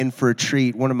in for a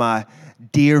treat. One of my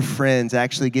dear friends, I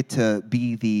actually get to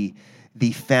be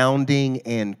the founding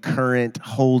and current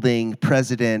holding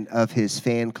president of his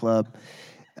fan club.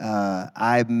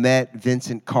 I met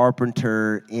Vincent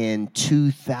Carpenter in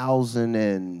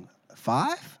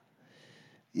 2005.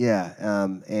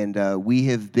 And we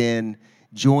have been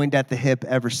joined at the hip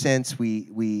ever since.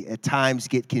 We at times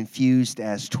get confused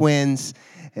as twins,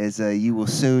 as you will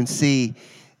soon see.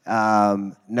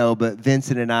 No, but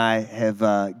Vincent and I have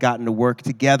gotten to work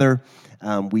together.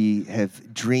 We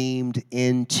have dreamed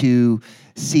into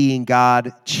seeing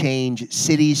God change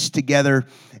cities together,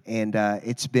 and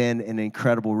it's been an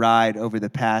incredible ride over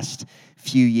the past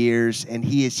few years, and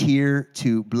he is here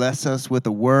to bless us with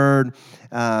a word.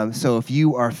 So if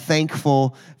you are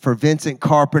thankful for Vincent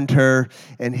Carpenter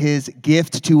and his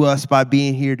gift to us by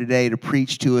being here today to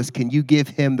preach to us, can you give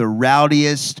him the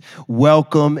rowdiest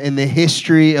welcome in the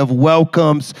history of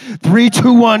welcomes? 3,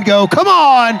 2, 1, go. Come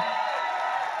on.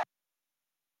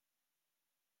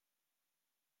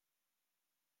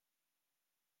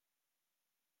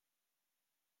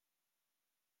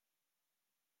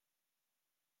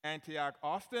 Antioch,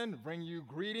 Austin, bring you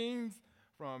greetings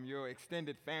from your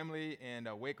extended family in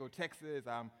Waco, Texas.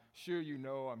 I'm sure you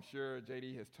know, I'm sure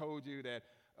JD has told you that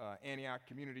Antioch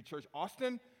Community Church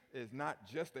Austin is not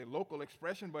just a local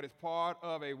expression, but it's part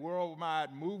of a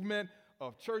worldwide movement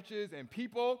of churches and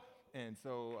people. And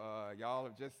so y'all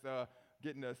are just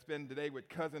getting to spend the day with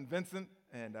Cousin Vincent,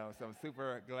 and so I'm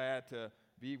super glad to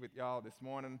be with y'all this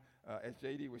morning. As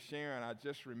JD was sharing, I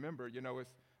just remembered,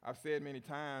 I've said many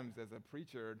times as a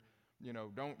preacher,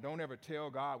 don't ever tell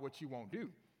God what you won't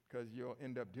do, because you'll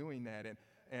end up doing that.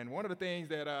 And one of the things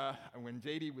that when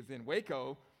JD was in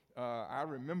Waco, I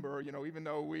remember, even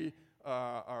though we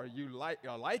are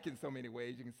alike in so many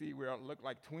ways, you can see we look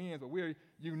like twins, but we're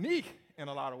unique in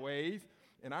a lot of ways.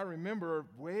 And I remember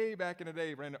way back in the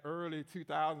day, in the early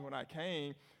 2000s when I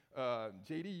came,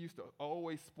 JD used to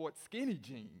always sport skinny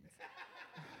jeans.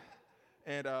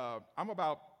 And I'm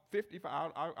about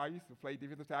 55. I used to play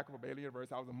defensive tackle for Baylor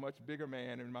University. I was a much bigger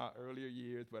man in my earlier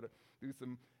years, but due to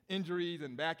some injuries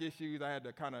and back issues, I had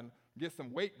to kind of get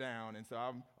some weight down, and so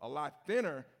I'm a lot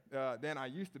thinner than I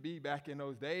used to be back in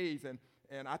those days. And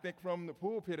I think from the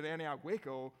pulpit at Antioch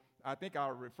Waco, I think I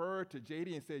referred to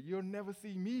JD and said, "You'll never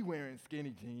see me wearing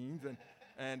skinny jeans,"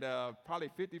 and probably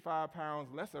 55 pounds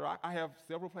lesser. I have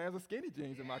several pairs of skinny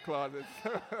jeans in my closet.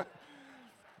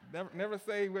 Never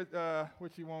say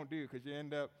what you won't do, because you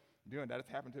end up doing that. It's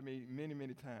happened to me many,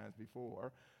 many times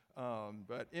before.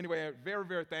 But anyway, very,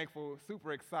 very thankful,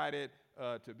 super excited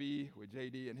to be with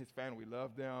JD and his family. We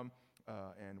love them,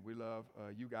 and we love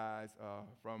you guys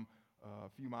from a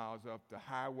few miles up the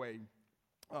highway.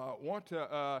 Want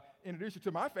to introduce you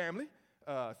to my family,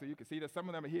 so you can see that some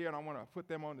of them are here, and I want to put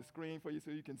them on the screen for you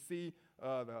so you can see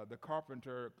the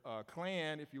Carpenter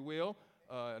clan, if you will.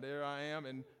 There I am,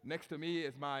 and next to me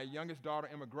is my youngest daughter,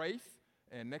 Emma Grace,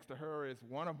 and next to her is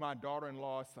one of my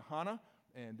daughter-in-laws, Sahana,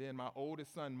 and then my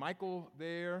oldest son, Michael,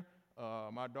 there,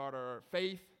 my daughter,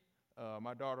 Faith,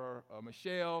 my daughter,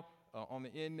 Michelle. On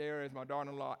the end there is my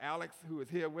daughter-in-law, Alex, who is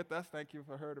here with us. Thank you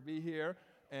for her to be here.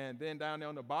 And then down there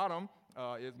on the bottom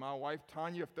is my wife,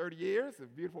 Tanya, of 30 years. The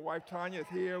beautiful wife, Tanya, is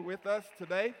here with us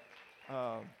today.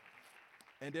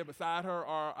 And then beside her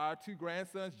are our 2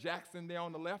 grandsons, Jackson there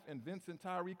on the left, and Vincent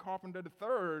Tyree Carpenter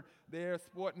III. They're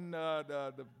sporting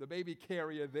the baby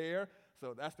carrier there.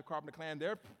 So that's the Carpenter clan.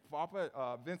 Their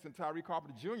papa, Vincent Tyree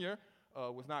Carpenter Jr.,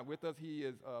 was not with us.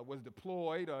 He was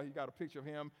deployed. He got a picture of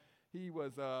him. He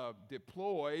was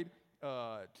deployed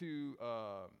to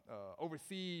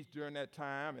overseas during that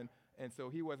time, and so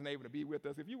he wasn't able to be with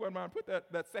us. If you wouldn't mind, put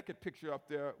that second picture up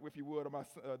there, if you would,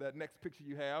 of that next picture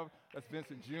you have. That's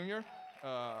Vincent Jr.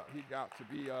 He got to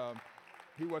be,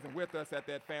 he wasn't with us at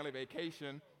that family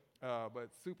vacation, but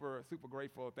super, super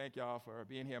grateful. Thank y'all for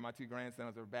being here. My 2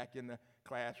 grandsons are back in the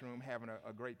classroom having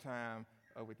a great time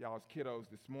with y'all's kiddos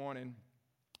this morning.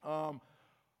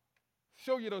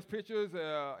 Show you those pictures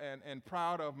and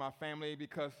proud of my family,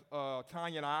 because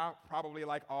Tanya and I, probably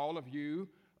like all of you,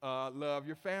 love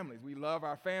your families. We love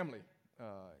our family.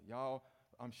 Y'all,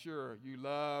 I'm sure you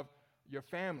love your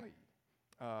family.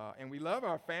 And we love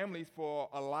our families for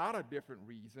a lot of different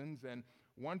reasons. And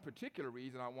one particular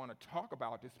reason I want to talk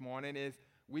about this morning is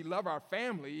we love our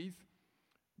families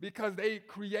because they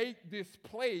create this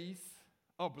place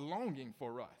of belonging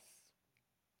for us.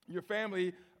 Your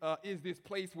family is this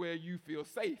place where you feel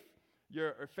safe.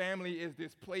 Your family is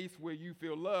this place where you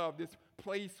feel loved, this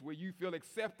place where you feel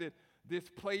accepted, this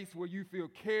place where you feel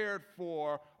cared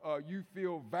for, you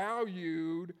feel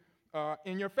valued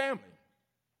in your family.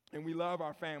 And we love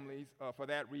our families for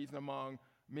that reason, among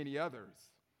many others.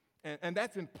 And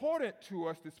that's important to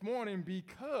us this morning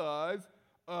because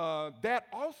that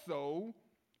also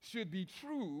should be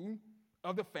true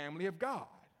of the family of God.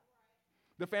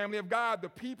 The family of God, the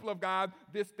people of God,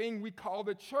 this thing we call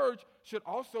the church should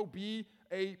also be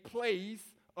a place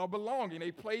of belonging,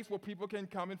 a place where people can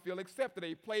come and feel accepted,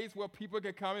 a place where people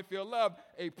can come and feel loved,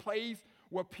 a place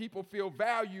where people feel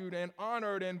valued and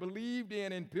honored and believed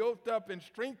in and built up and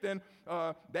strengthened.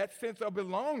 That sense of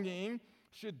belonging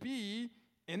should be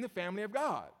in the family of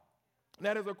God.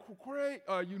 That is a great,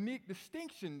 unique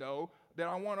distinction, though, that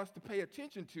I want us to pay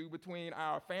attention to between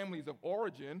our families of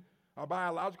origin, our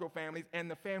biological families, and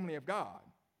the family of God.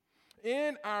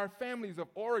 In our families of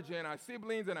origin, our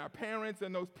siblings and our parents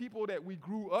and those people that we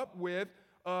grew up with,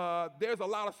 there's a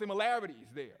lot of similarities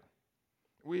there.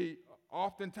 We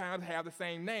oftentimes have the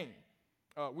same name.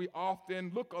 We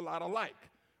often look a lot alike.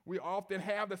 We often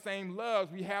have the same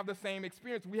loves. We have the same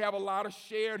experience. We have a lot of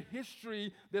shared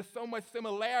history. There's so much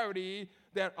similarity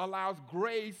that allows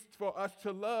grace for us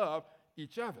to love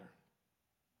each other.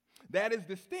 That is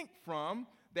distinct from,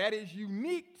 that is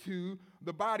unique to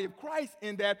the body of Christ,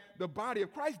 in that the body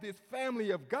of Christ, this family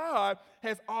of God,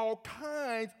 has all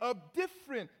kinds of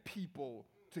different people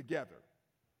together.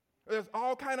 There's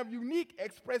all kind of unique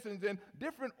expressions and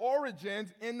different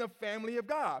origins in the family of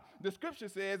God. The scripture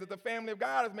says that the family of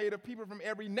God is made of people from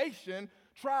every nation,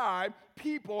 tribe,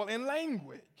 people, and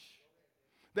language.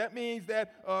 That means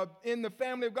that in the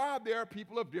family of God, there are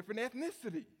people of different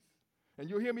ethnicities. And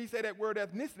you'll hear me say that word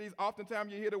ethnicities.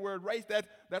 Oftentimes you hear the word race.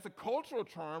 That's a cultural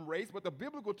term, race, but the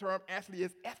biblical term actually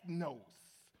is ethnos,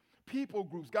 people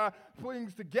groups. God putting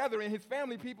together in his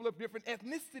family people of different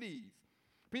ethnicities,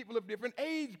 people of different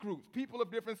age groups, people of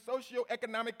different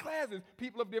socioeconomic classes,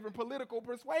 people of different political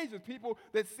persuasions, people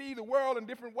that see the world in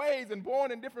different ways and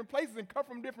born in different places and come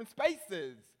from different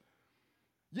spaces.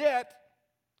 Yet,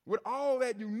 with all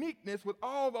that uniqueness, with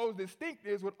all those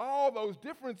distinctives, with all those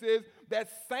differences, that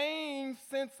same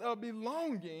sense of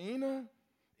belonging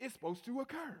is supposed to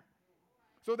occur.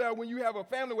 So that when you have a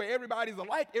family where everybody's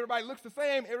alike, everybody looks the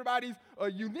same, everybody's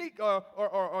unique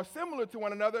or similar to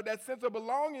one another, that sense of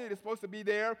belonging is supposed to be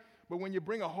there. But when you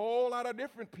bring a whole lot of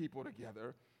different people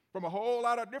together from a whole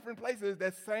lot of different places,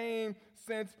 that same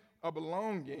sense of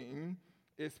belonging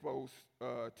is supposed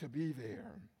to be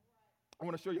there. I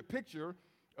want to show you a picture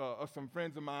of some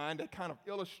friends of mine that kind of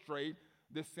illustrate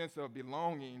this sense of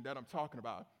belonging that I'm talking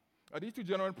about. These two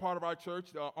gentlemen, part of our church,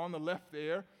 on the left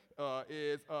there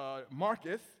is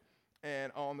Marcus,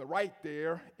 and on the right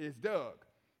there is Doug.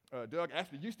 Doug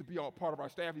actually used to be a part of our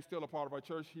staff. He's still a part of our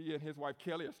church. He and his wife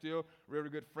Kelly are still really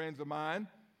good friends of mine.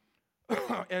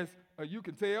 As you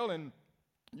can tell, and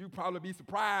you'd probably be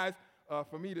surprised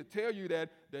for me to tell you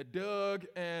that Doug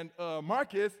and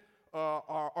Marcus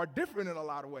are different in a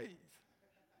lot of ways.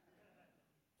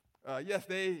 Yes,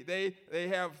 they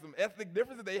have some ethnic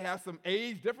differences. They have some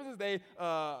age differences. They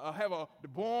have a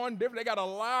born different. They got a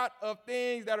lot of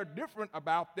things that are different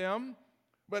about them,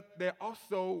 but there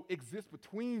also exists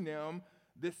between them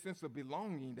this sense of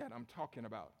belonging that I'm talking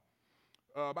about.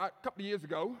 About a couple of years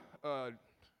ago,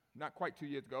 not quite 2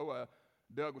 years ago,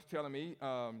 Doug was telling me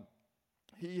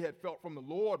he had felt from the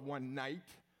Lord one night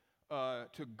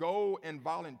to go and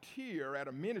volunteer at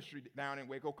a ministry down in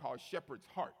Waco called Shepherd's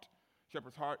Heart.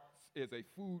 Shepherd's Heart is a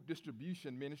food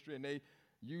distribution ministry, and they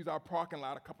use our parking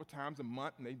lot a couple times a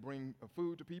month, and they bring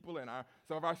food to people, and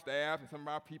some of our staff and some of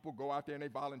our people go out there and they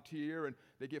volunteer, and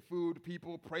they give food to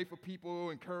people, pray for people,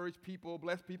 encourage people,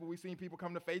 bless people. We've seen people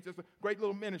come to faith. It's a great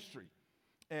little ministry.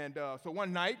 And so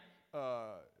one night,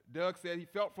 Doug said he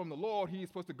felt from the Lord he's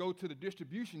supposed to go to the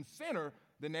distribution center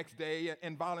the next day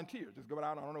and volunteer. Just go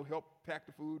out, I don't know, help pack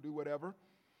the food, do whatever.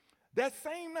 That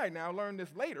same night, now I learned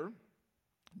this later,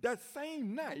 that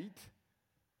same night,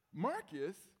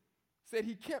 Marcus said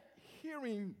he kept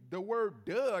hearing the word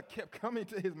Doug kept coming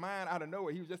to his mind out of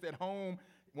nowhere. He was just at home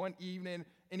one evening,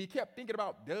 and he kept thinking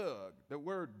about Doug. The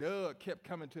word Doug kept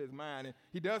coming to his mind. And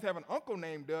he does have an uncle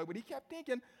named Doug, but he kept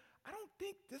thinking, I don't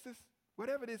think this is,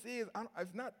 whatever this is, I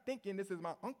was not thinking this is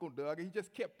my Uncle Doug. And he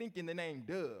just kept thinking the name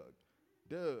Doug.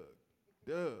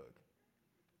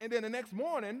 And then the next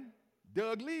morning,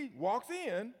 Doug Lee walks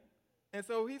in. And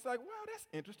so he's like, wow, that's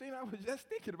interesting. I was just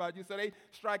thinking about you. So they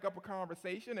strike up a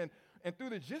conversation. And through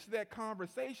the gist of that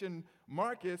conversation,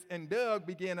 Marcus and Doug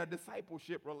began a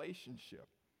discipleship relationship.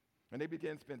 And they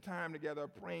began to spend time together,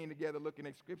 praying together, looking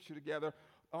at scripture together,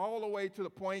 all the way to the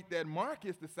point that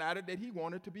Marcus decided that he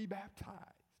wanted to be baptized.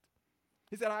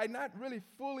 He said, I had not really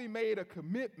fully made a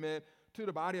commitment to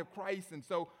the body of Christ. And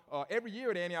so every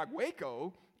year at Antioch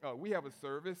Waco, we have a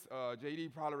service,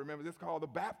 JD probably remembers, it's called the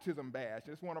Baptism Bash.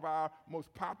 It's one of our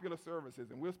most popular services,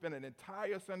 and we'll spend an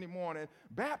entire Sunday morning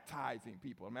baptizing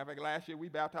people. As a matter of fact, last year we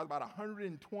baptized about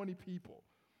 120 people.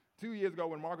 2 years ago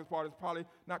when Marcus parted, it's probably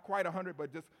not quite 100,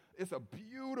 but just it's a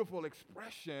beautiful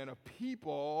expression of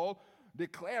people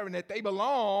declaring that they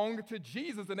belong to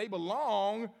Jesus and they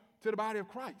belong to the body of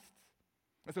Christ.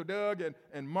 And so Doug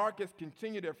and Marcus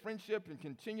continue their friendship and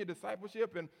continue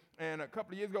discipleship. And a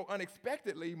couple of years ago,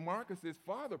 unexpectedly, Marcus's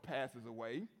father passes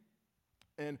away.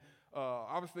 And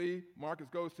obviously, Marcus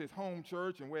goes to his home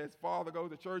church and where his father goes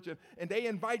to church. And they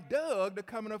invite Doug to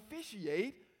come and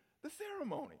officiate the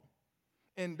ceremony.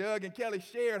 And Doug and Kelly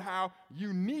shared how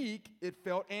unique it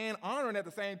felt and honoring at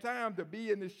the same time to be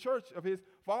in this church of his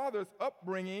father's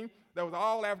upbringing that was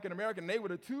all African American. They were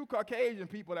the two Caucasian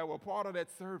people that were part of that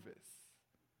service.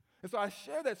 And so I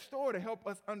share that story to help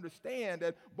us understand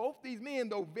that both these men,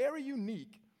 though very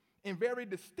unique and very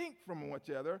distinct from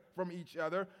each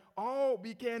other, all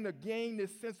began to gain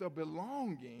this sense of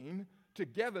belonging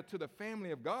together to the family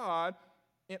of God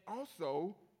and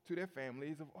also to their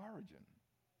families of origin.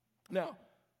 Now,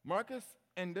 Marcus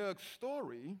and Doug's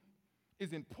story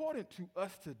is important to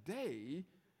us today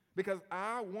because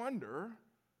I wonder,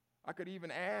 I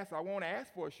won't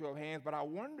ask for a show of hands, but I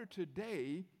wonder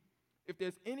today if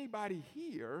there's anybody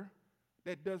here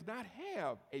that does not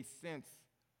have a sense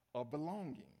of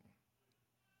belonging.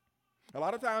 A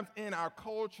lot of times in our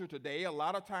culture today, a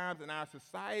lot of times in our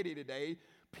society today,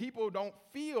 people don't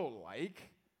feel like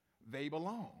they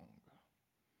belong.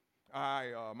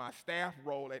 My staff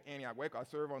role at Antioch, I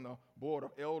serve on the board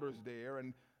of elders there,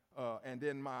 and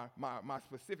then my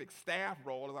specific staff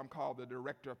role is I'm called the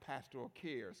director of pastoral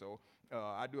care. So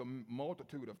I do a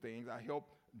multitude of things. I help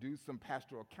do some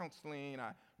pastoral counseling.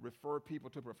 I refer people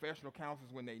to professional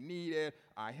counselors when they need it.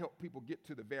 I help people get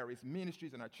to the various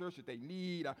ministries in our church that they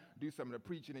need. I do some of the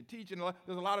preaching and teaching.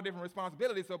 There's a lot of different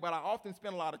responsibilities, but I often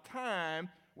spend a lot of time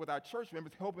with our church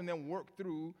members helping them work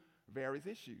through various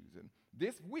issues. And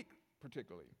this week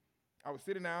particularly, I was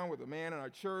sitting down with a man in our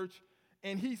church,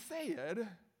 and he said,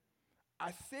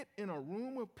 I sit in a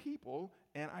room of people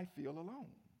and I feel alone.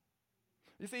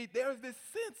 You see, there's this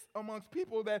sense amongst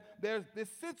people that there's this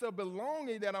sense of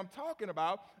belonging that I'm talking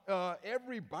about.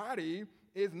 Everybody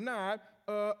is not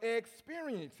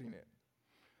experiencing it.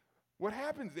 What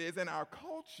happens is in our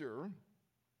culture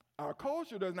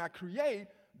does not create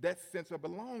that sense of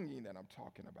belonging that I'm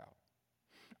talking about.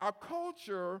 Our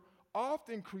culture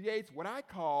often creates what I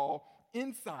call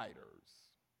insiders.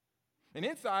 And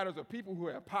insiders are people who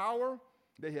have power,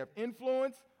 they have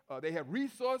influence, they have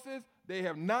resources, they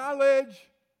have knowledge,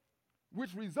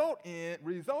 which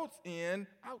results in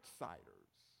outsiders.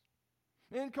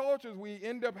 In cultures, we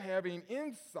end up having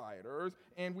insiders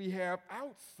and we have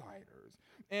outsiders.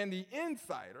 And the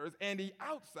insiders and the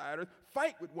outsiders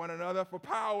fight with one another for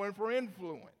power and for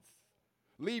influence,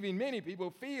 leaving many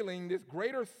people feeling this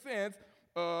greater sense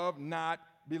of not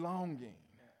belonging.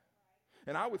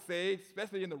 And I would say,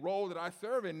 especially in the role that I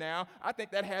serve in now, I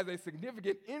think that has a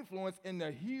significant influence in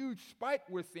the huge spike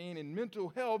we're seeing in mental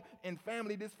health and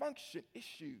family dysfunction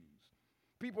issues.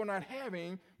 People not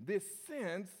having this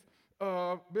sense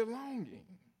of belonging.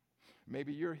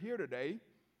 Maybe you're here today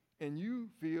and you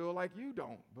feel like you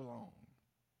don't belong.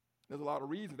 There's a lot of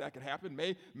reasons that could happen.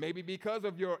 Maybe because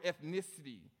of your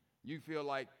ethnicity, you feel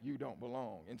like you don't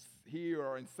belong here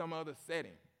or in some other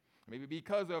setting. Maybe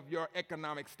because of your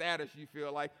economic status, you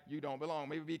feel like you don't belong.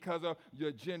 Maybe because of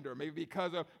your gender. Maybe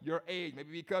because of your age.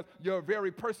 Maybe because your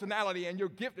very personality and your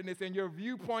giftedness and your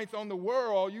viewpoints on the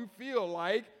world, you feel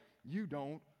like you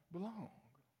don't belong.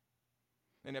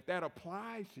 And if that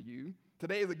applies to you,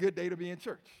 today is a good day to be in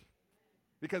church.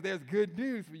 Because there's good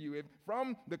news for you. If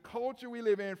from the culture we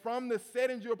live in, from the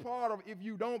settings you're part of, if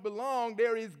you don't belong,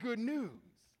 there is good news.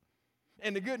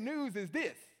 And the good news is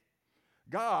this.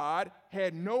 God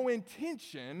had no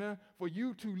intention for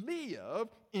you to live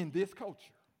in this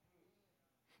culture.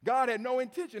 God had no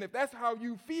intention. If that's how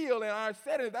you feel in our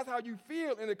setting, if that's how you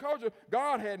feel in the culture,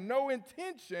 God had no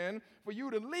intention for you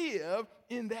to live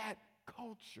in that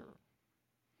culture.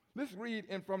 Let's read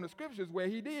from the scriptures where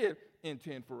he did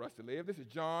intend for us to live. This is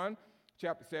John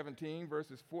chapter 17,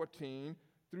 verses 14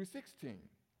 through 16.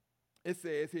 It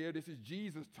says here, this is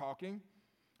Jesus talking,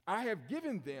 I have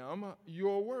given them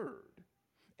your word.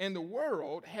 And the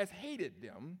world has hated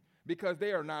them because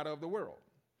they are not of the world,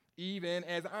 even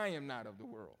as I am not of the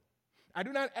world. I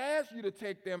do not ask you to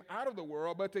take them out of the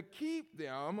world, but to keep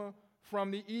them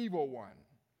from the evil one.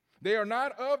 They are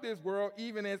not of this world,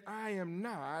 even as I am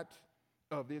not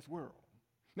of this world.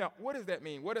 Now, what does that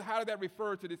mean? How does that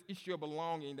refer to this issue of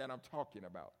belonging that I'm talking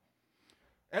about?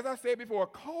 As I said before,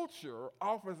 culture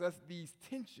offers us these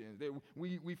tensions. That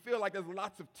we feel like there's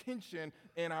lots of tension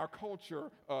in our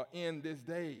culture in these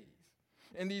days.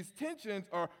 And these tensions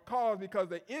are caused because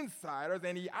the insiders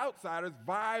and the outsiders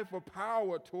vie for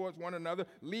power towards one another,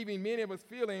 leaving many of us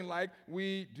feeling like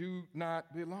we do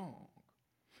not belong.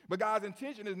 But God's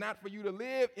intention is not for you to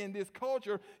live in this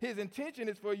culture. His intention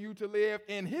is for you to live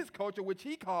in his culture, which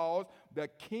he calls the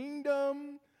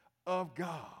kingdom of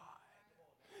God.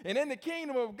 And in the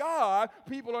kingdom of God,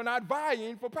 people are not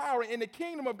vying for power. In the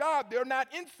kingdom of God, they're not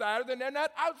insiders and they're not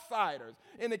outsiders.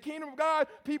 In the kingdom of God,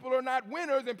 people are not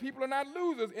winners and people are not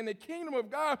losers. In the kingdom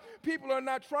of God, people are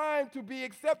not trying to be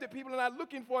accepted. People are not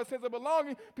looking for a sense of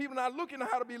belonging. People are not looking at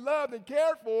how to be loved and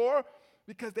cared for,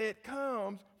 because that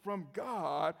comes from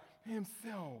God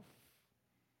himself.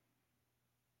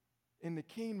 In the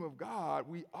kingdom of God,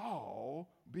 we all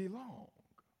belong.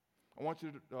 I want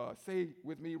you to say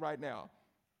with me right now,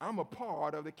 I'm a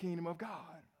part of the kingdom of God.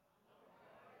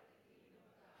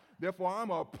 Therefore,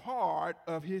 I'm a part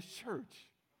of his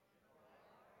church.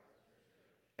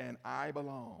 And I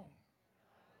belong.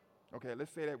 Okay,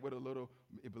 let's say that with a little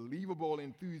believable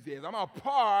enthusiasm. I'm a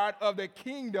part of the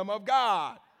kingdom of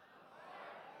God.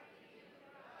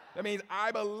 That means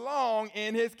I belong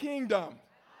in his kingdom.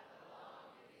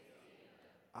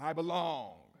 I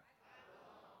belong.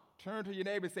 Turn to your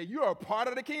neighbor and say, you're a part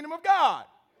of the kingdom of God.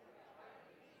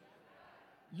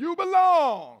 You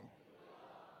belong.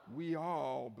 We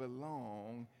all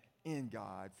belong in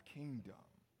God's kingdom.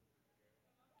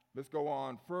 Let's go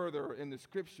on further in the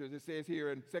scriptures. It says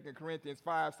here in 2 Corinthians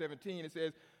 5:17, it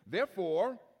says,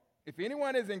 therefore, if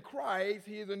anyone is in Christ,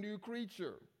 he is a new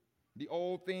creature. The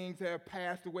old things have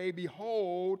passed away.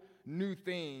 Behold, new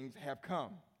things have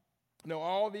come. Now,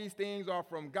 all these things are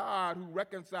from God, who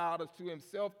reconciled us to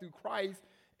himself through Christ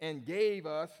and gave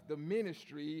us the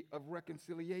ministry of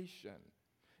reconciliation.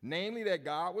 Namely, that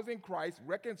God was in Christ,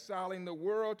 reconciling the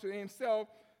world to himself,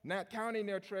 not counting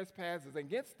their trespasses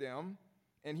against them,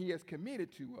 and he has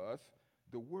committed to us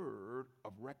the word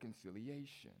of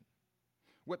reconciliation.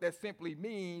 What that simply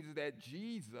means is that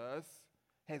Jesus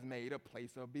has made a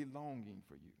place of belonging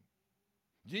for you.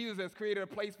 Jesus has created a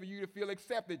place for you to feel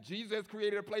accepted. Jesus has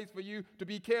created a place for you to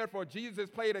be cared for. Jesus has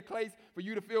created a place for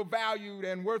you to feel valued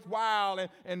and worthwhile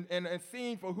and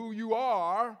seen for who you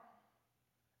are.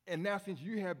 And now, since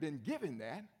you have been given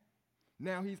that,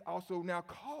 now he's also now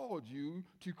called you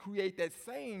to create that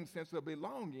same sense of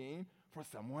belonging for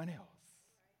someone else.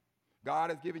 God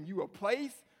has given you a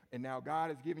place, and now God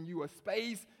has given you a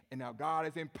space, and now God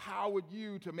has empowered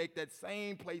you to make that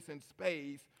same place and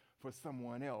space for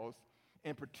someone else.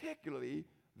 And particularly,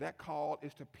 that call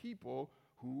is to people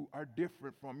who are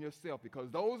different from yourself, because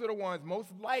those are the ones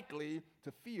most likely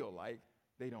to feel like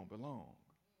they don't belong.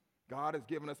 God has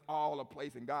given us all a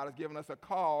place, and God has given us a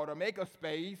call to make a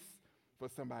space for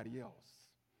somebody else.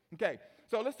 Okay,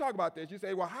 so let's talk about this. You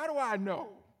say, well, how do I know?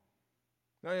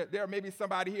 Now, there may be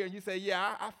somebody here, and you say,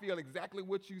 yeah, I feel exactly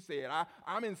what you said.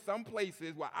 I'm in some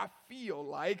places where I feel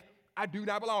like I do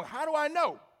not belong. How do I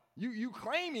know? You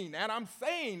claiming that, I'm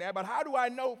saying that, but how do I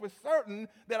know for certain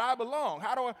that I belong?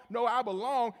 How do I know I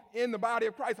belong in the body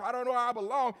of Christ? How do I know I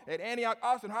belong at Antioch,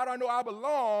 Austin? How do I know I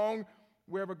belong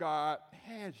wherever God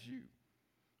has you?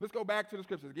 Let's go back to the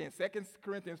scriptures again. 2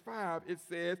 Corinthians 5, it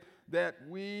says that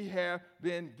we have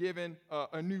been given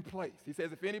a new place. He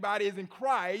says if anybody is in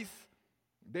Christ,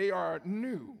 they are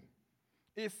new.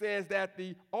 It says that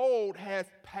the old has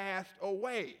passed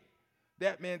away.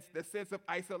 That means the sense of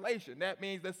isolation. That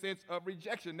means the sense of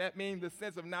rejection. That means the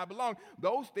sense of not belonging.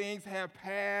 Those things have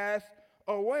passed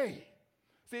away.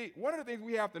 See, one of the things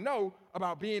we have to know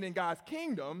about being in God's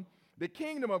kingdom, the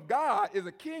kingdom of God is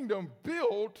a kingdom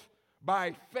built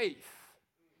by faith.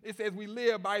 It says we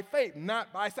live by faith,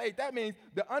 not by sight. That means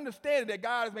the understanding that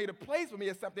God has made a place for me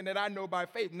is something that I know by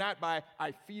faith, not by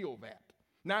I feel that,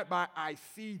 not by I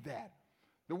see that.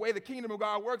 The way the kingdom of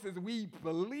God works is we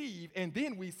believe and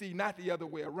then we see, not the other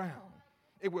way around.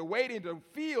 If we're waiting to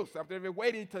feel something, if we're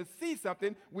waiting to see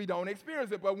something, we don't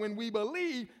experience it. But when we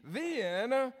believe,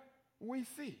 then we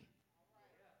see.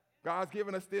 God's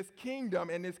given us this kingdom,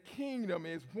 and this kingdom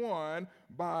is won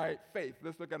by faith.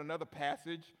 Let's look at another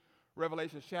passage,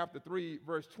 Revelation chapter 3,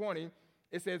 verse 20.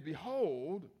 It says,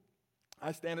 behold,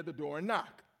 I stand at the door and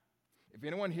knock. If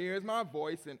anyone hears my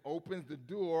voice and opens the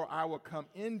door, I will come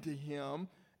into him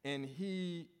and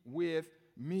he with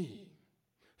me.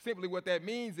 Simply what that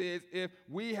means is if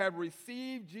we have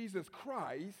received Jesus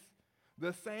Christ,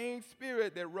 the same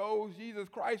spirit that rose Jesus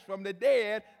Christ from the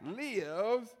dead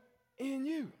lives in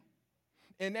you.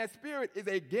 And that spirit is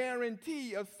a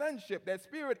guarantee of sonship. That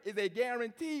spirit is a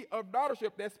guarantee of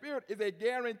daughtership. That spirit is a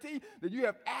guarantee that you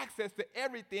have access to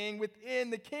everything within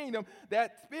the kingdom.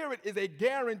 That spirit is a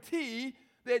guarantee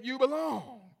that you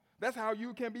belong. That's how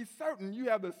you can be certain you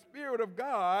have the Spirit of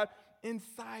God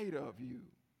inside of you.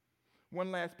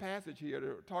 One last passage here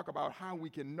to talk about how we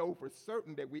can know for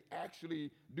certain that we actually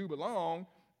do belong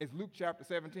is Luke chapter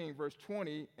 17, verse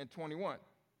 20 and 21.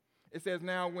 It says,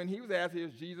 now when he was asked,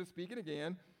 here's Jesus speaking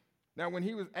again, now when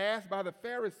he was asked by the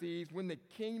Pharisees when the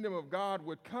kingdom of God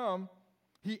would come,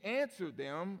 he answered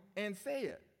them and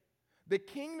said, the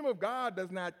kingdom of God does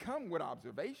not come with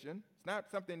observation. It's not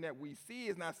something that we see.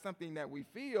 It's not something that we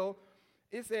feel.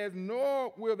 It says,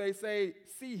 nor will they say,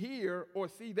 see here or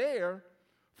see there,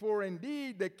 for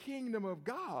indeed the kingdom of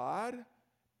God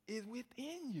is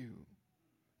within you.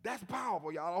 That's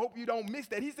powerful, y'all. I hope you don't miss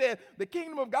that. He said the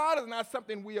kingdom of God is not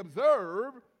something we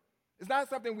observe. It's not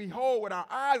something we hold with our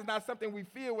eyes. It's not something we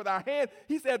feel with our hands.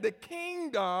 He said the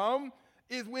kingdom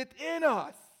is within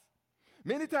us.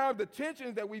 Many times the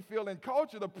tensions that we feel in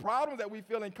culture, the problems that we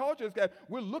feel in culture is that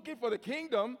we're looking for the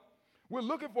kingdom. We're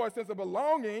looking for a sense of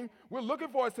belonging. We're looking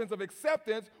for a sense of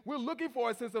acceptance. We're looking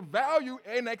for a sense of value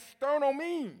in external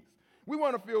means. We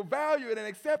want to feel valued and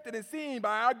accepted and seen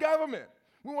by our government.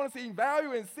 We want to see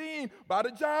value and seen by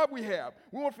the job we have.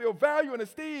 We want to feel value and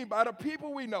esteemed by the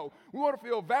people we know. We want to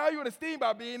feel value and esteemed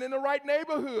by being in the right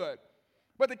neighborhood.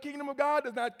 But the kingdom of God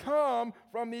does not come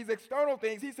from these external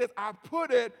things. He says, I put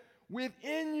it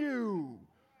within you.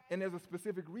 And there's a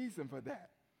specific reason for that.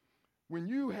 When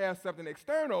you have something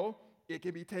external, it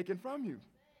can be taken from you.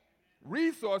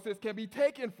 Resources can be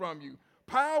taken from you.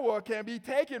 Power can be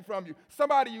taken from you.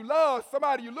 Somebody you love,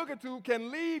 somebody you're looking to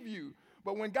can leave you.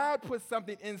 But when God puts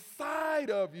something inside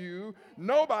of you,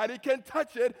 nobody can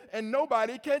touch it and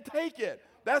nobody can take it.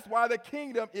 That's why the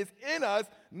kingdom is in us,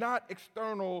 not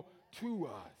external to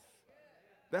us.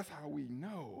 That's how we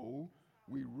know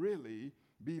we really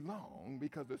belong,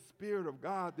 because the Spirit of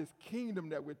God, this kingdom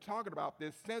that we're talking about,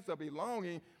 this sense of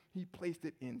belonging, He placed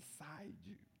it inside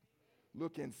you.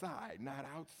 Look inside, not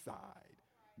outside.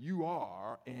 You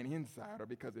are an insider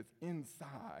because it's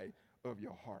inside of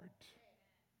your heart.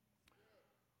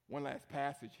 One last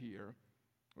passage here.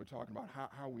 We're talking about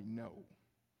how we know.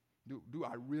 Do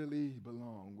I really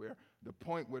belong? Where the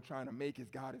point we're trying to make is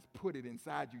God has put it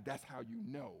inside you. That's how you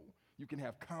know. You can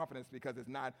have confidence because it's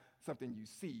not something you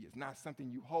see. It's not something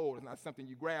you hold. It's not something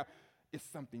you grab. It's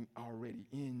something already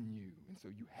in you. And so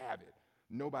you have it.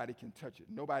 Nobody can touch it.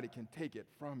 Nobody can take it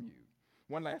from you.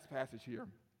 One last passage here.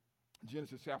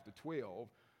 Genesis chapter 12.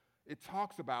 It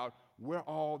talks about where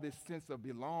all this sense of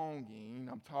belonging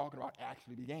I'm talking about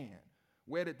actually began.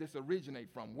 Where did this originate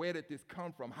from? Where did this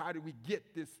come from? How did we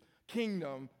get this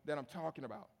kingdom that I'm talking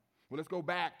about? Well, let's go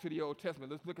back to the Old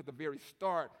Testament. Let's look at the very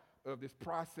start of this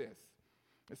process.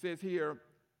 It says here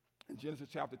in Genesis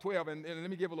chapter 12, and let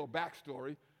me give a little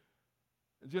backstory.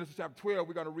 In Genesis chapter 12,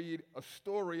 we're going to read a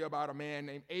story about a man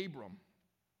named Abram.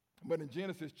 But in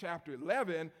Genesis chapter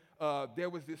 11,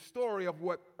 there was this story of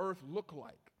what earth looked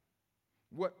like.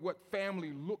 What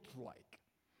family looked like.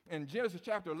 In Genesis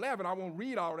chapter 11, I won't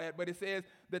read all that, but it says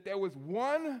that there was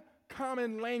one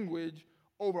common language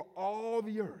over all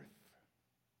the earth.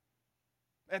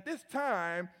 At this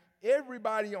time,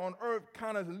 everybody on earth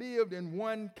kind of lived in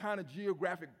one kind of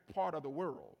geographic part of the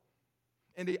world.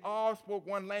 And they all spoke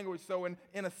one language, so in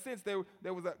a sense, there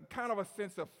was a kind of a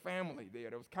sense of family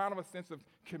there. There was kind of a sense of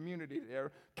community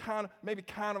there, maybe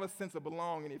kind of a sense of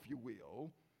belonging, if you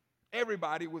will.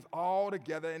 Everybody was all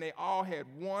together, and they all had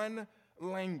one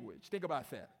language. Think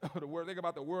about that. Think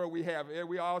about the world we have.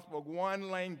 We all spoke one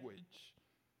language.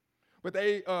 But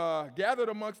they gathered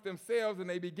amongst themselves, and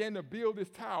they began to build this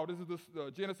tower. This is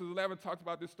Genesis 11 talks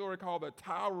about this story called the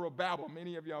Tower of Babel.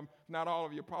 Many of you, not all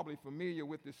of you, are probably familiar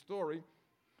with this story.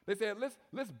 They said,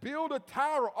 let's build a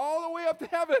tower all the way up to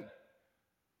heaven,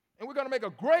 and we're going to make a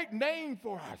great name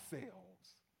for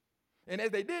ourselves. And as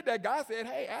they did that, God said,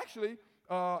 hey, actually,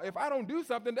 if I don't do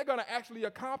something, they're going to actually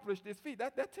accomplish this feat.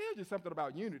 That tells you something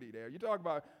about unity there. You talk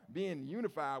about being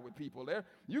unified with people there.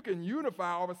 You can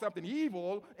unify over something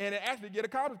evil and it actually get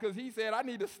accomplished because he said, I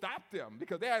need to stop them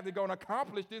because they're actually going to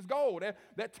accomplish this goal.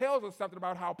 That tells us something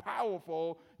about how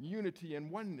powerful unity and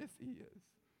oneness is.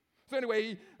 So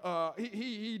anyway,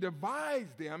 he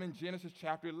devised them in Genesis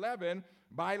chapter 11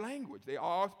 by language. They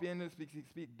all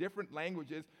speak different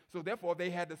languages, so therefore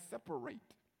they had to separate.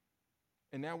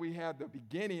 And now we have the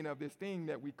beginning of this thing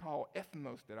that we call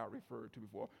ethnos that I referred to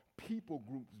before. People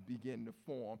groups begin to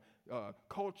form.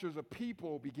 Cultures of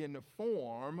people begin to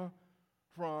form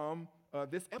from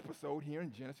this episode here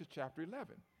in Genesis chapter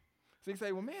 11. So you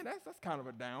say, well, man, that's kind of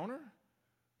a downer.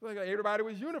 Like everybody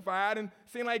was unified and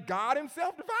seemed like God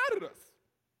himself divided us.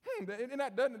 And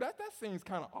that seems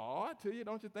kind of odd to you,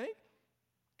 don't you think?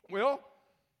 Well,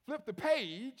 flip the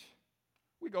page.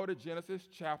 We go to Genesis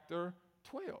chapter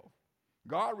 12.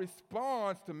 God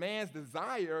responds to man's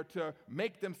desire to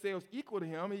make themselves equal to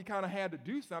him. He kind of had to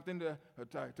do something to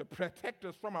protect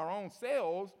us from our own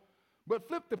selves. But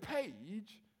flip the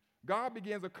page. God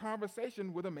begins a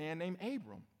conversation with a man named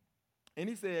Abram. And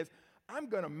he says, I'm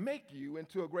going to make you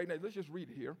into a great nation. Let's just read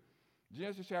it here.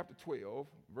 Genesis chapter 12,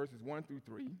 verses 1 through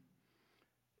 3.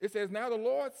 It says, Now the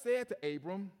Lord said to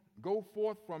Abram, Go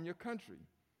forth from your country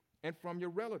and from your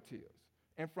relatives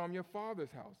and from your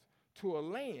father's house to a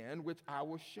land which I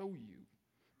will show you.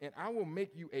 And I will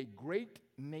make you a great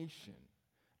nation.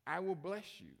 I will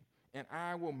bless you, and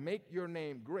I will make your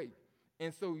name great.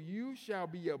 And so you shall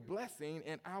be a blessing,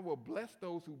 and I will bless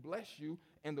those who bless you,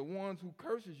 and the ones who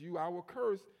curses you I will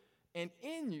curse. And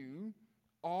in you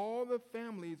all the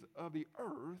families of the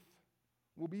earth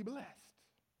will be blessed.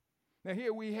 Now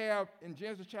here we have in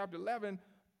Genesis chapter 11,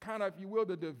 kind of, if you will,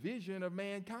 the division of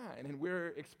mankind. And we're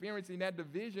experiencing that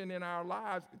division in our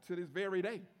lives to this very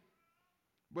day.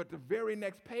 But the very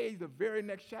next page, the very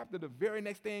next chapter, the very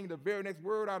next thing, the very next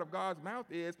word out of God's mouth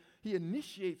is he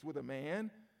initiates with a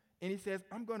man and he says,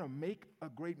 I'm going to make a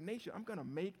great nation. I'm going to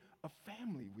make a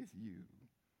family with you.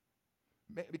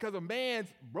 Because of man's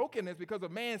brokenness, because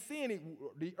of man's sin,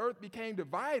 the earth became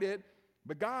divided,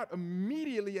 but God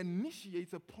immediately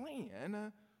initiates a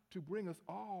plan to bring us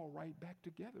all right back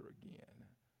together again,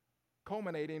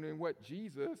 culminating in what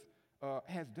Jesus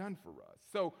has done for us.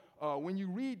 So when you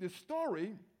read this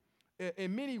story,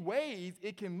 in many ways,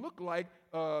 it can look like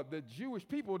the Jewish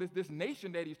people, this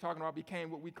nation that he's talking about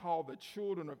became what we call the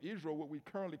children of Israel, what we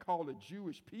currently call the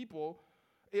Jewish people.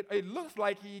 It looks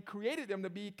like he created them to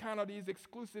be kind of these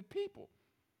exclusive people.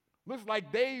 Looks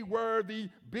like they were the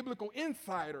biblical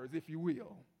insiders, if you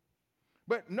will.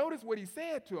 But notice what he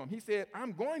said to them. He said,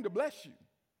 I'm going to bless you.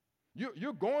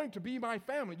 You're going to be my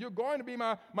family. You're going to be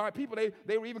my people.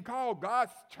 They were even called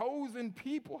God's chosen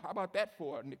people. How about that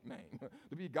for a nickname?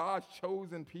 To be God's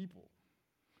chosen people.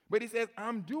 But he says,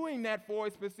 I'm doing that for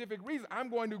a specific reason. I'm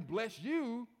going to bless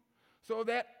you so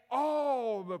that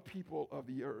all the people of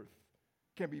the earth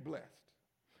can be blessed.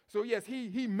 So yes,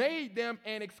 he made them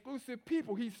an exclusive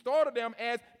people. He started them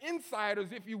as insiders,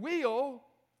 if you will,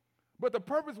 but the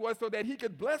purpose was so that he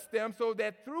could bless them so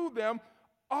that through them,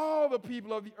 all the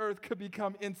people of the earth could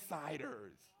become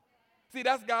insiders. See,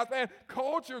 that's God's plan.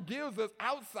 Culture gives us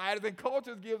outsiders and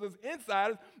culture gives us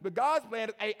insiders, but God's plan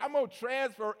is, hey, I'm going to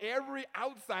transfer every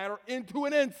outsider into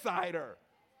an insider.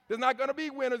 There's not going to be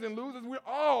winners and losers. We're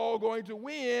all going to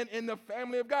win in the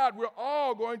family of God. We're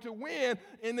all going to win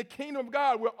in the kingdom of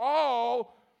God. We're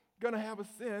all going to have a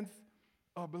sense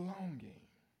of belonging.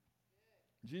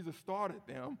 Jesus started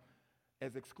them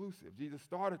as exclusive. Jesus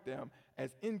started them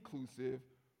as inclusive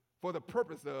for the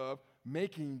purpose of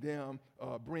making them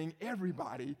bring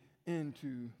everybody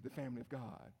into the family of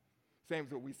God. Same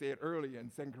as what we said earlier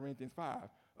in 2 Corinthians 5.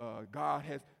 God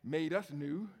has made us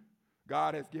new.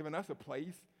 God has given us a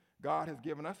place. God has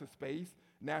given us a space.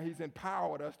 Now he's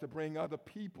empowered us to bring other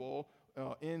people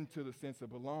into the sense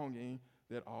of belonging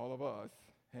that all of us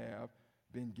have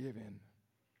been given.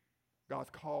 God's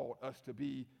called us to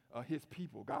be his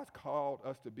people. God's called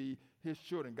us to be his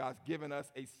children. God's given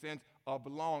us a sense of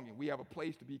belonging. We have a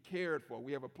place to be cared for.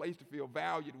 We have a place to feel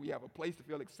valued. We have a place to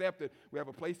feel accepted. We have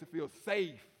a place to feel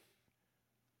safe.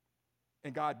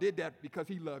 And God did that because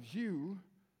he loves you,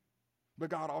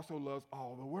 but God also loves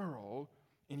all the world.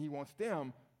 And he wants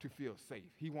them to feel safe.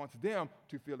 He wants them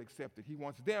to feel accepted. He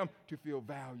wants them to feel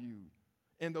valued.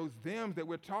 And those thems that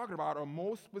we're talking about are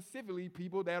most specifically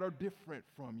people that are different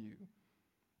from you.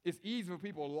 It's easy for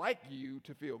people like you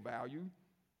to feel valued,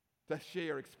 to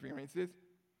share experiences.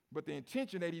 But the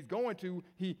intention that he's going to,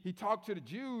 he talked to the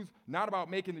Jews, not about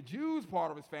making the Jews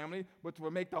part of his family, but to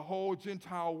make the whole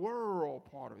Gentile world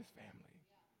part of his family.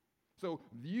 So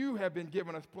you have been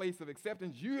given a place of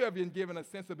acceptance. You have been given a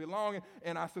sense of belonging.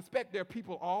 And I suspect there are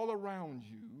people all around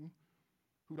you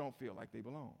who don't feel like they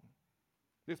belong.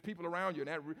 There's people around you,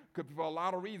 and that could be for a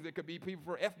lot of reasons. It could be people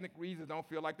for ethnic reasons don't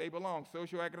feel like they belong.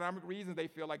 Socioeconomic reasons, they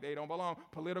feel like they don't belong.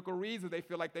 Political reasons, they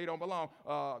feel like they don't belong.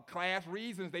 Class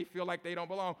reasons, they feel like they don't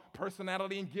belong.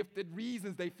 Personality and gifted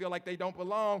reasons, they feel like they don't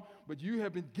belong. But you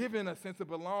have been given a sense of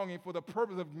belonging for the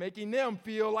purpose of making them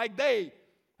feel like they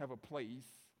have a place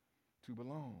to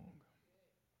belong.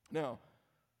 Now,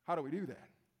 how do we do that?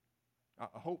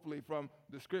 Hopefully from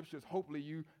the scriptures, hopefully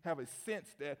you have a sense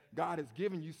that God has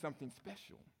given you something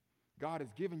special. God has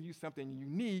given you something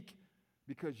unique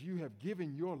because you have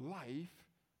given your life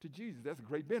to Jesus. That's a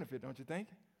great benefit, don't you think?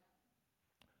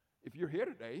 If you're here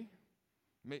today,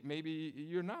 maybe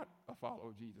you're not a follower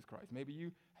of Jesus Christ. Maybe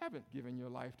you haven't given your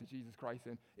life to Jesus Christ.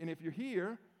 And if you're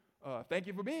here, thank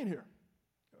you for being here.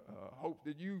 Hope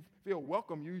that you feel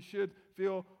welcome. You should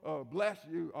feel blessed.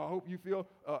 I hope you feel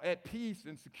at peace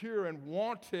and secure and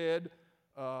wanted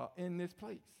in this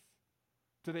place.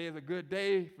 Today is a good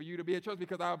day for you to be at church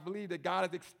because I believe that God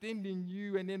is extending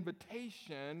you an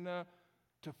invitation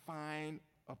to find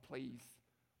a place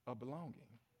of belonging.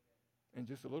 In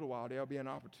just a little while, there'll be an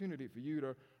opportunity for you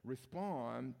to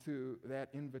respond to that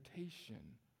invitation.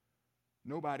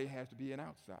 Nobody has to be an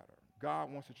outsider.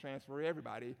 God wants to transfer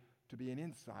everybody to be an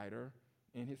insider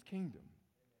in his kingdom.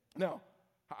 Now,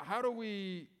 how do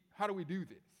we do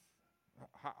this?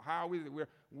 How is it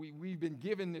we've been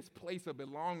given this place of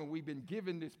belonging, we've been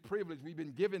given this privilege, we've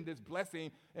been given this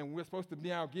blessing, and we're supposed to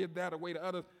now give that away to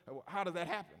others? How does that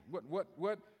happen?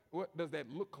 What does that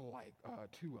look like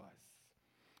to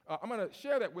us? I'm going to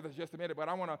share that with us just a minute, but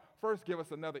I want to first give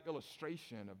us another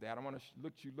illustration of that. I want to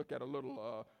let you look at a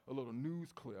little news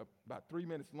clip, about 3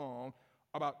 minutes long,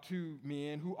 about two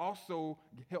men who also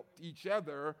helped each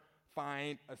other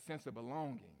find a sense of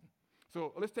belonging.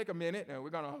 So let's take a minute, and we're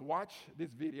going to watch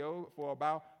this video for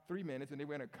about 3 minutes, and then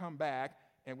we're going to come back,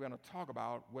 and we're going to talk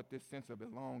about what this sense of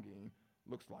belonging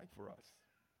looks like for us.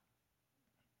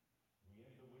 We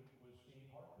end the week with Steve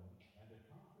Hartman and a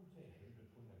confrontation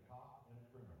between a cop and a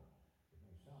criminal. It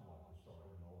may sound like the start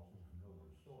of an all too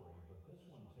familiar story, but this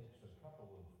one takes a couple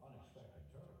of unexpected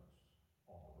turns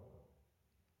on the road.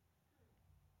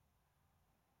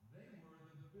 They were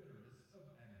the bitterest of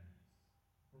enemies.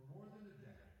 For more than a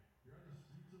decade, here on the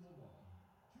streets of Milwaukee,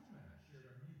 two men shared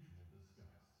a mutual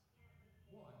disgust.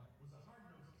 One was a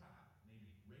hard-nosed cop named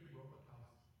Ray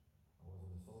Robakowski. I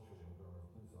wasn't a social worker, I was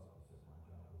a police officer. My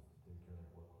job was to take care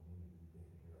of what needed to be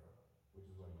taken care of.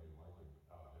 Which is why you didn't like him.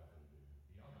 Oh, definitely did.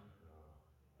 The other,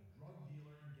 a drug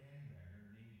dealer and gangbanger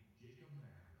named Jacob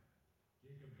Maverick.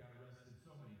 Jacob got arrested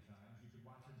so many times you could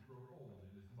watch him grow old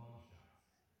in his mugshots.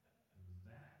 It was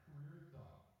that career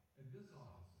thug and this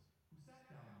officer who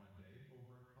sat down one day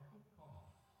over a cup of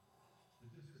coffee. The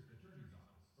district attorney's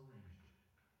office arranged it.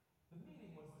 The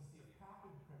meeting was to see if cop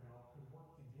and criminal could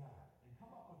work together and come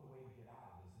up with a way to get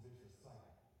out of this vicious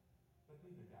cycle. But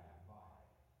neither guy would buy it.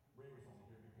 Ray was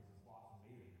only here because his boss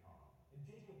made him come, and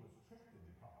Jacob was tricked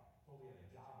into coming, told he had a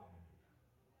job interview.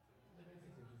 So they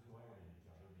basically just glared at each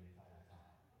other the entire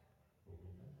time. What were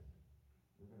you thinking?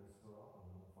 You're gonna screw up, I'm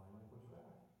gonna find you and put you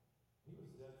back. He was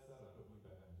dead set on putting you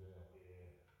back in jail.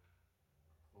 Yeah.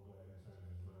 I'm glad he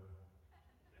changed his mind.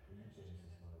 Well, you changed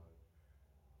his mind.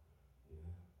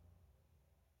 Yeah.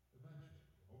 Eventually,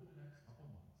 over the next couple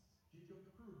months, Jacob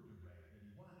proved to Ray that he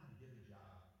wanted to get a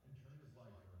job and turn his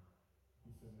life around.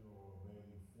 He said, made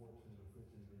 14 or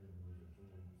 15 interviews in 2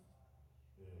 weeks.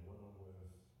 And one of them was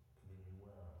Community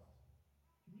Warehouse.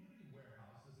 Community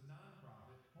Warehouse is a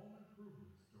nonprofit home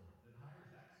improvement store that hires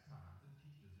ex-cons and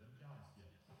teaches them job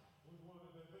skills. Which one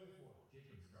did they pay for?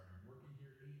 Jacob started working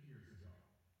here 8 years ago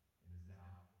and is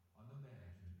now on the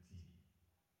management team.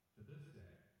 To this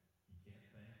day, he can't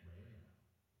thank Ray enough.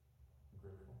 I'm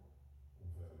grateful. I'm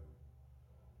valued.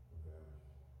 I'm valued.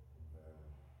 I'm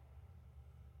valued.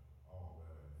 Oh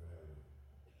man, I'm valued.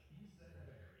 He said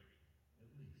very at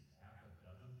least half a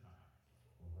dozen times.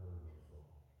 I'm very much so.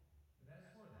 And as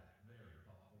for that very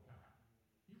helpful cop,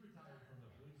 he retired from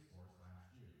the police force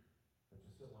last year. But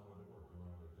you still wanted to work. You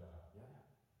wanted a job. Yeah.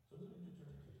 So who did you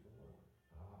turn to for work?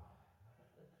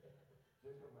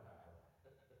 Jacob Maverick.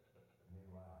 And he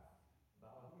laughed.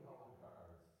 No, he held the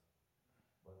cards.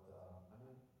 But,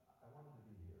 I wanted to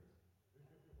be here.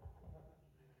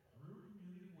 Through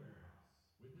Community Warehouse,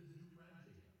 with his new friend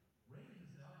Jacob, Ray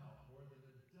has now helped more than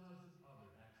a dozen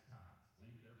other ex-cons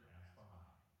leave their past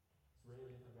behind. Is Ray a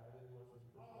different guy than he was when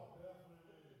he first Oh, met?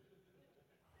 definitely.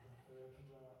 Fair to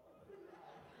that.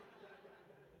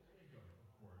 Jacob,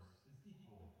 of course, is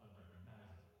equally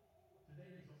unrecognizable.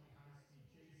 Today, his only high-speed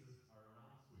chases are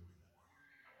around swing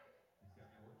sets. He's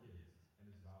got 4 kids and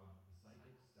has vowed the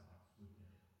cycle stops with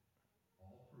him.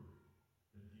 All proof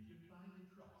that if you can find and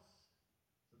trust,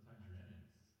 sometimes your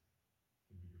enemies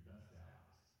can be your best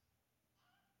allies.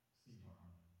 Steve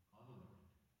Hartman, on the road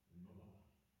in Milwaukee.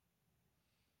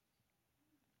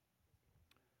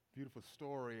 Beautiful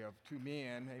story of two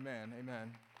men, amen,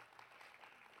 amen,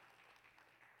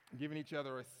 giving each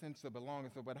other a sense of belonging.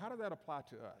 So, but how does that apply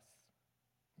to us?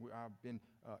 I've been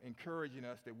encouraging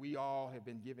us that we all have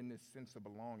been given this sense of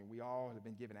belonging. We all have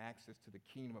been given access to the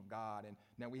kingdom of God, and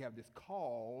now we have this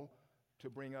call to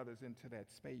bring others into that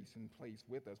space and place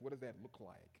with us. What does that look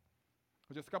like?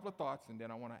 Well, just a couple of thoughts, and then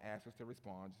I want to ask us to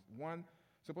respond. One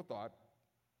simple thought: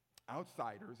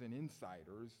 outsiders and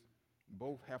insiders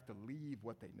both have to leave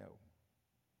what they know.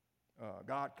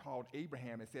 God called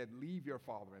Abraham and said, leave your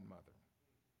father and mother.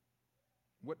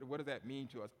 What does that mean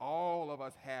to us? All of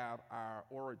us have our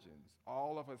origins.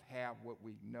 All of us have what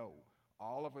we know.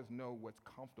 All of us know what's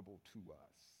comfortable to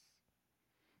us.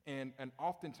 And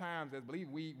oftentimes, as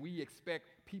believers, we expect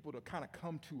people to kind of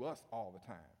come to us all the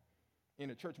time. In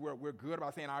a church where we're good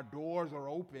about saying our doors are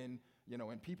open,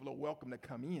 and people are welcome to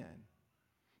come in.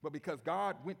 But because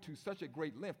God went to such a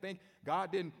great length,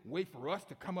 God didn't wait for us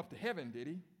to come up to heaven, did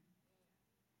he?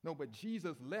 No, but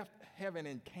Jesus left heaven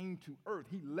and came to earth.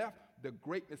 He left the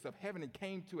greatness of heaven and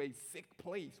came to a sick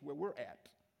place where we're at.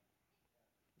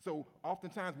 So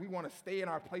oftentimes we want to stay in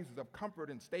our places of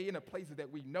comfort and stay in the places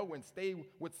that we know and stay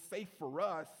what's safe for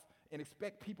us and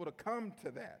expect people to come to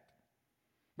that.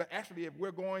 But actually, if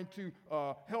we're going to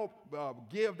help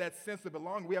give that sense of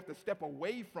belonging, we have to step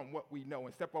away from what we know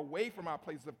and step away from our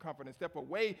places of comfort and step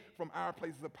away from our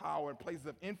places of power and places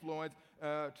of influence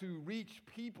to reach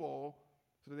people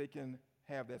so they can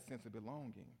have that sense of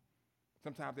belonging.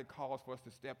 Sometimes it calls for us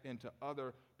to step into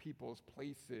other people's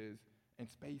places and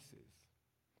spaces.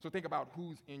 So think about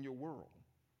who's in your world,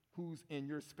 who's in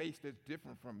your space that's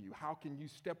different from you. How can you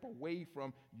step away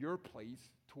from your place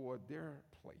toward their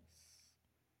place?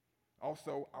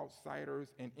 Also, outsiders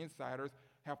and insiders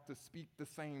have to speak the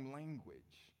same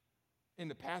language. In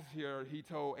the passage here, he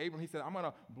told Abram, he said, I'm going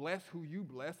to bless who you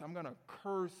bless. I'm going to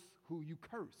curse who you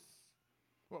curse.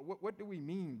 Well, what do we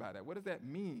mean by that? What does that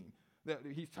mean? That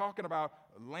he's talking about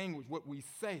language, what we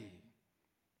say.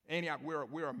 Antioch,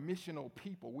 we're a missional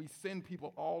people. We send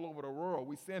people all over the world.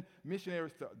 We send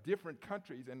missionaries to different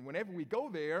countries. And whenever we go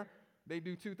there, they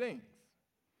do two things.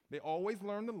 They always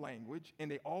learn the language,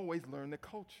 and they always learn the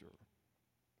culture.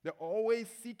 They're always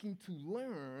seeking to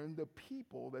learn the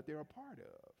people that they're a part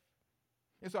of.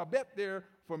 And so I bet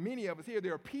for many of us here,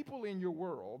 there are people in your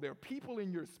world, there are people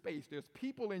in your space, there's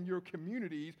people in your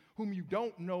communities whom you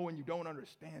don't know and you don't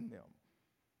understand them.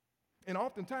 And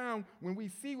oftentimes, when we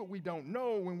see what we don't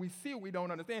know, when we see what we don't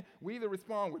understand, we either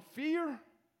respond with fear,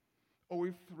 or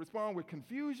we respond with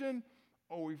confusion,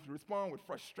 or we respond with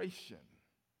frustration.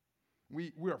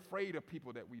 We're afraid of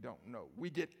people that we don't know. We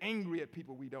get angry at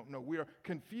people we don't know. We are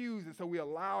confused, and so we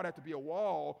allow that to be a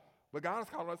wall. But God has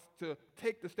called us to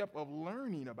take the step of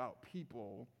learning about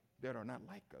people that are not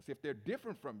like us. If they're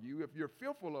different from you, if you're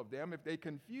fearful of them, if they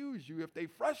confuse you, if they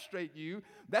frustrate you,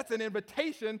 that's an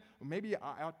invitation. Maybe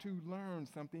I ought to learn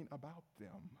something about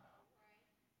them.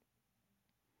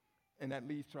 And that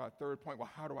leads to our third point. Well,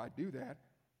 how do I do that?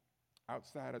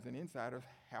 Outsiders and insiders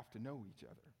have to know each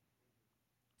other.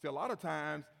 See, a lot of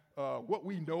times, what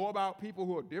we know about people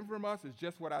who are different from us is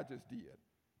just what I just did.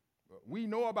 We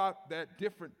know about that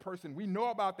different person. We know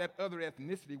about that other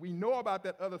ethnicity. We know about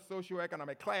that other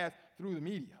socioeconomic class through the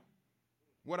media.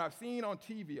 What I've seen on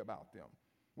TV about them,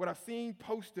 what I've seen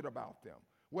posted about them,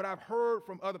 what I've heard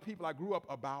from other people I grew up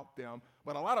about them,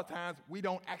 but a lot of times we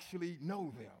don't actually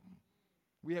know them.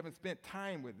 We haven't spent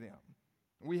time with them.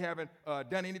 We haven't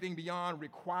done anything beyond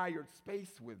required space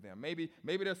with them. Maybe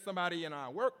there's somebody in our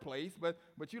workplace, but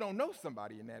you don't know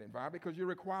somebody in that environment because you're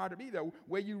required to be there.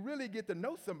 Where you really get to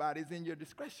know somebody is in your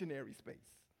discretionary space,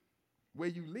 where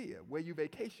you live, where you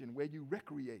vacation, where you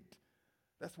recreate.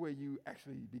 That's where you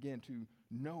actually begin to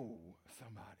know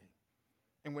somebody.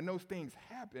 And when those things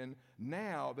happen,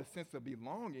 now the sense of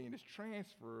belonging is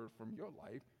transferred from your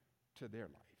life to their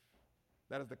life.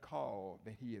 That is the call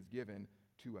that he has given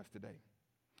to us today.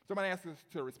 Somebody asked us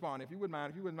to respond. If you wouldn't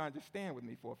mind, just stand with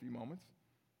me for a few moments.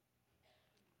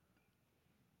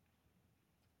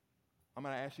 I'm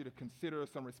going to ask you to consider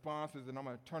some responses, and I'm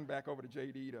going to turn back over to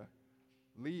JD to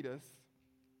lead us.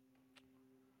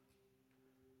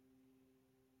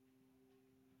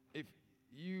 If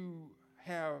you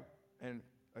have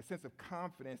a sense of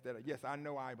confidence that, yes, I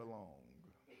know I belong.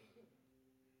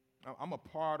 I'm a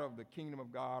part of the kingdom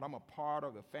of God. I'm a part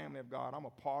of the family of God. I'm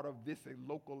a part of this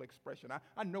local expression.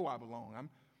 I know I belong. I'm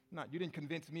not. You didn't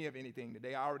convince me of anything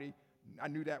today. I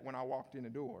knew that when I walked in the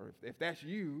door. If that's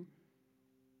you,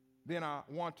 then I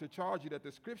want to charge you that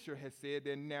the scripture has said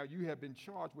that now you have been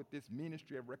charged with this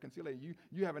ministry of reconciliation.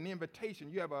 You have an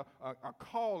invitation. You have a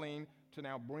calling to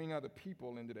now bring other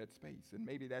people into that space. And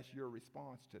maybe that's your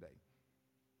response today.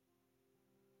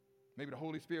 Maybe the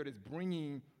Holy Spirit is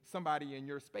bringing somebody in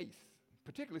your space,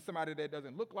 particularly somebody that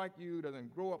doesn't look like you,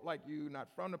 doesn't grow up like you, not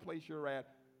from the place you're at.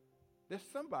 There's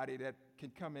somebody that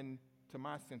can come into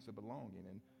my sense of belonging,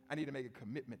 and I need to make a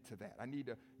commitment to that. I need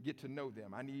to get to know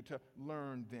them. I need to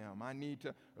learn them. I need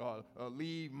to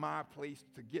leave my place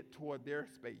to get toward their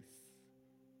space.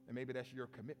 And maybe that's your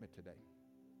commitment today.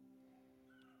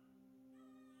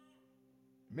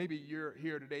 maybe you're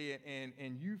here today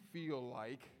and you feel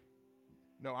like,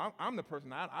 no, I'm the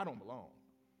person, I don't belong.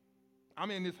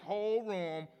 I'm in this whole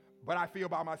room, but I feel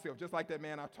by myself, just like that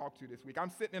man I talked to this week. I'm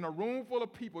sitting in a room full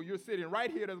of people. You're sitting right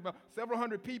here. There's about several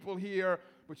hundred people here,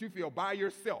 but you feel by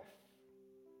yourself.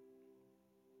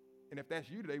 And if that's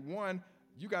you today, one,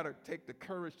 you got to take the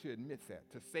courage to admit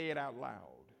that, to say it out loud.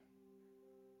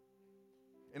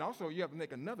 And also, you have to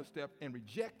make another step and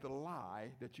reject the lie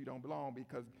that you don't belong,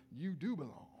 because you do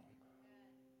belong.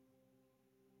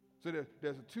 So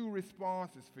there's two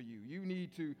responses for you. You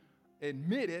need to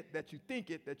admit it, that you think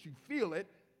it, that you feel it,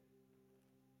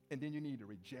 and then you need to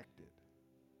reject it.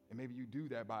 And maybe you do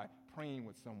that by praying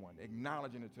with someone,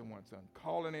 acknowledging it to one son,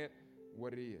 calling it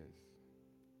what it is.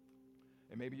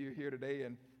 And maybe you're here today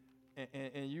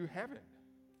and you haven't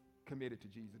committed to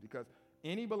Jesus, because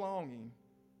any belonging,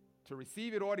 to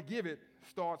receive it or to give it,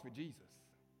 starts with Jesus.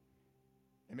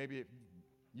 And maybe if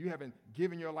you haven't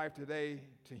given your life today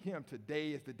to him,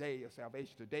 today is the day of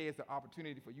salvation. Today is the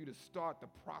opportunity for you to start the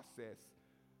process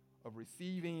of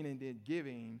receiving and then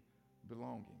giving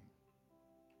belonging.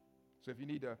 So if you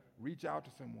need to reach out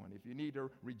to someone, if you need to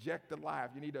reject the lie,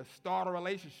 if you need to start a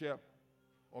relationship,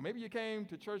 or maybe you came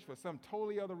to church for some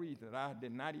totally other reason that I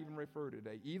did not even refer to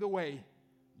today. Either way,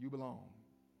 you belong.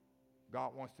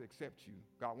 God wants to accept you.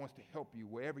 God wants to help you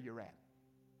wherever you're at.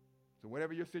 So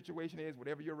whatever your situation is,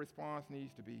 whatever your response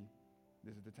needs to be,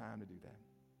 this is the time to do that.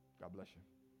 God bless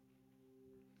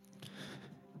you.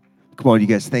 Come on, you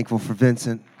guys thankful for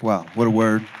Vincent? Wow, what a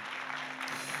word.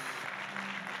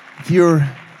 If you're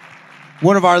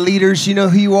one of our leaders, you know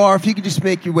who you are. If you could just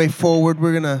make your way forward,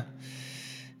 we're going to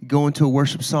go into a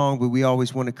worship song, but we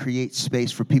always want to create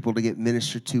space for people to get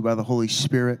ministered to by the Holy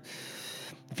Spirit.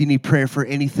 If you need prayer for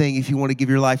anything, if you want to give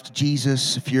your life to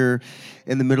Jesus, if you're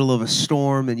in the middle of a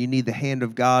storm and you need the hand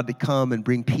of God to come and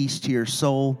bring peace to your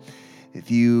soul,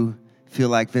 if you feel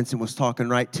like Vincent was talking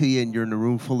right to you and you're in a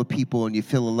room full of people and you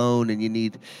feel alone and you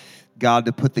need God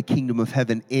to put the kingdom of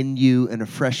heaven in you in a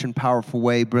fresh and powerful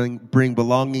way, bring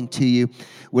belonging to you.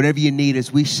 Whatever you need,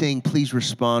 as we sing, please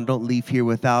respond. Don't leave here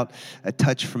without a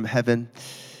touch from heaven.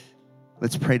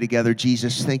 Let's pray together.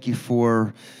 Jesus, thank you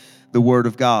for the word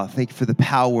of God. Thank you for the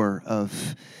power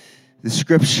of the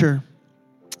scripture.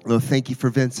 Lord, thank you for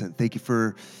Vincent. Thank you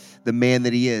for the man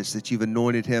that he is, that you've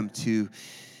anointed him to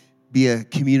be a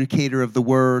communicator of the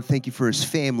word. Thank you for his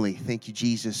family. Thank you,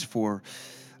 Jesus, for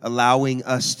allowing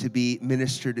us to be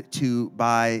ministered to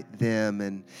by them.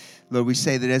 And Lord, we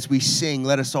say that as we sing,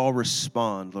 let us all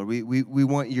respond. Lord, we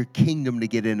want your kingdom to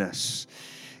get in us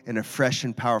in a fresh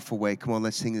and powerful way. Come on,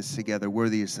 let's sing this together.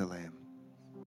 Worthy is the Lamb.